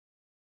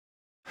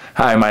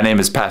Hi, my name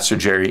is Pastor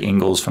Jerry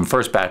Ingalls from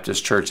First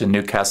Baptist Church in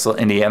Newcastle,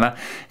 Indiana,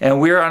 and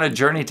we're on a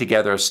journey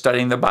together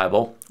studying the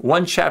Bible,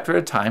 one chapter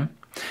at a time,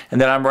 and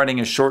then I'm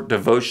writing a short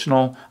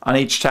devotional on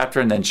each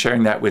chapter and then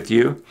sharing that with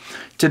you.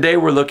 Today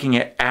we're looking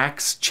at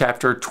Acts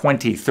chapter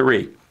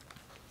 23.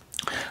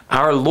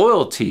 Our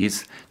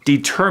loyalties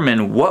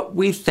determine what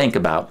we think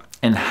about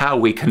and how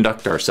we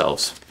conduct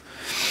ourselves.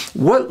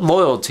 What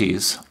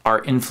loyalties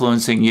are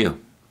influencing you?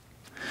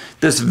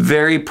 This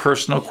very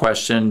personal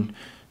question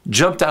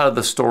jumped out of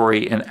the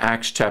story in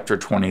Acts chapter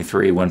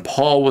 23 when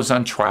Paul was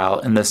on trial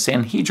in the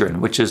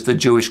Sanhedrin, which is the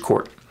Jewish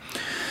court.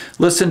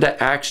 Listen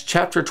to Acts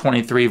chapter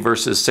 23,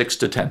 verses 6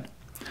 to 10.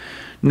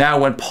 Now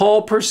when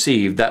Paul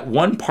perceived that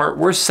one part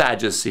were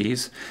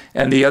Sadducees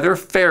and the other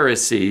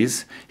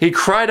Pharisees, he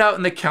cried out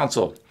in the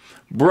council,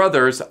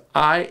 "Brothers,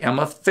 I am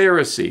a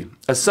Pharisee,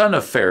 a son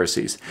of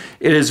Pharisees.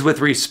 It is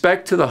with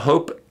respect to the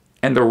hope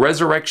and the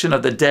resurrection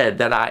of the dead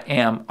that I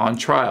am on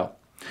trial."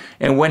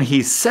 And when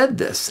he said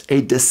this,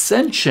 a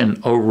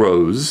dissension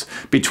arose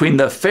between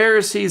the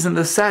Pharisees and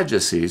the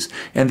Sadducees,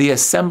 and the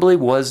assembly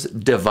was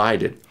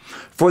divided.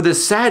 For the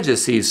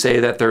Sadducees say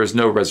that there is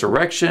no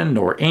resurrection,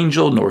 nor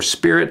angel, nor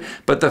spirit,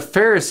 but the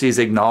Pharisees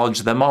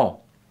acknowledge them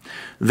all.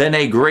 Then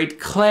a great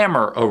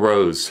clamor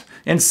arose,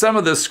 and some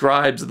of the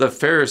scribes of the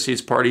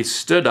Pharisees' party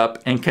stood up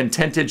and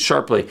contended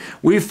sharply,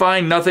 "We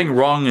find nothing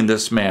wrong in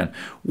this man.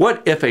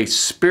 What if a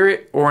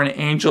spirit or an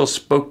angel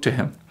spoke to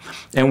him?"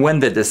 And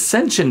when the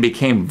dissension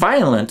became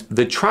violent,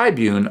 the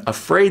tribune,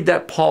 afraid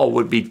that Paul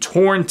would be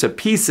torn to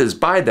pieces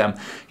by them,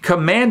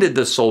 commanded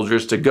the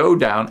soldiers to go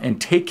down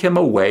and take him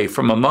away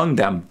from among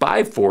them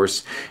by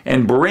force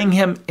and bring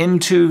him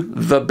into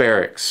the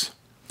barracks.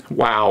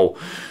 Wow.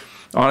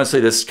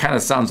 Honestly, this kind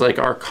of sounds like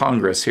our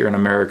Congress here in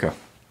America.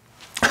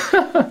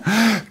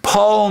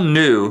 Paul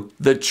knew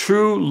the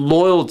true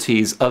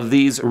loyalties of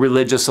these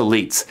religious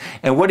elites,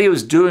 and what he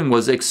was doing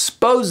was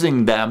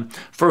exposing them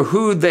for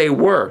who they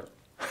were.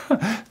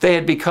 They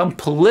had become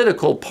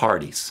political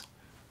parties,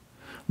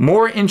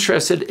 more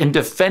interested in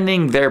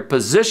defending their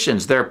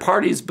positions, their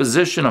party's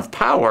position of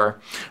power,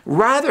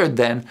 rather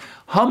than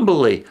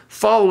humbly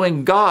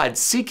following God,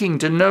 seeking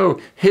to know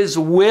His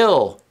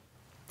will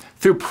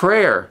through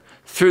prayer,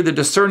 through the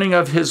discerning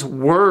of His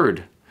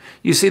word.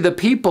 You see, the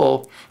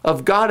people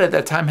of God at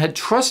that time had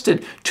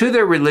trusted to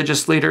their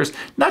religious leaders,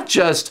 not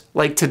just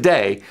like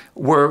today,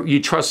 where you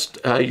trust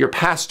your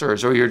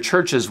pastors or your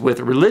churches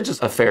with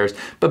religious affairs,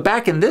 but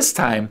back in this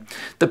time,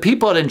 the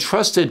people had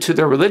entrusted to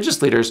their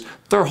religious leaders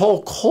their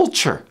whole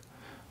culture.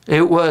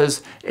 It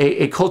was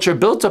a culture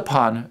built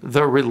upon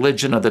the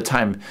religion of the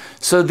time.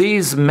 So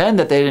these men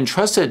that they had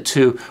entrusted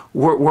to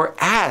were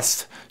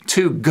asked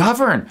to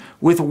govern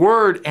with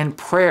word and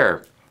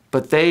prayer.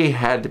 But they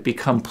had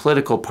become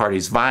political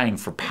parties vying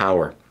for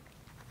power.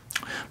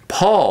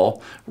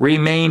 Paul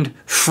remained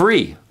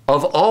free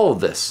of all of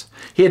this.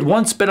 He had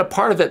once been a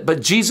part of it,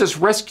 but Jesus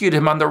rescued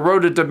him on the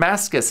road to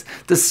Damascus.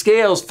 The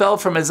scales fell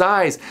from his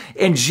eyes,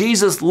 and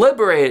Jesus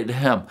liberated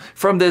him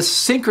from this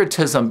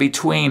syncretism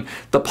between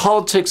the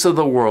politics of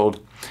the world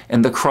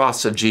and the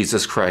cross of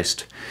Jesus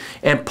Christ.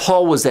 And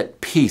Paul was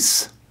at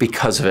peace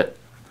because of it.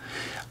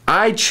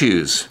 I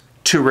choose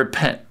to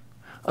repent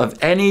of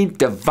any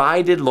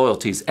divided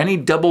loyalties, any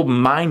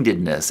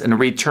double-mindedness, and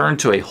return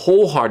to a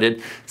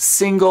wholehearted,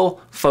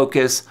 single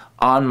focus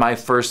on my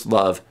first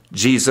love,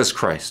 Jesus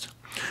Christ.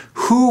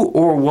 Who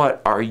or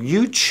what are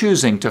you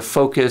choosing to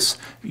focus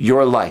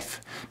your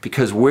life?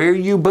 Because where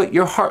you put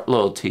your heart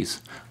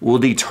loyalties will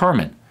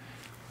determine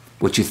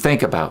what you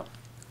think about,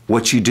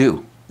 what you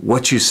do,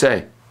 what you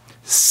say.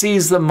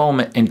 Seize the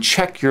moment and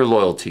check your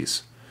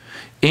loyalties.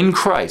 In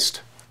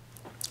Christ,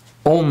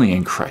 only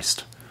in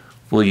Christ,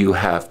 will you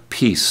have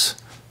peace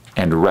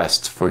and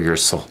rest for your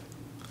soul.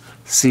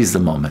 Seize the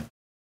moment.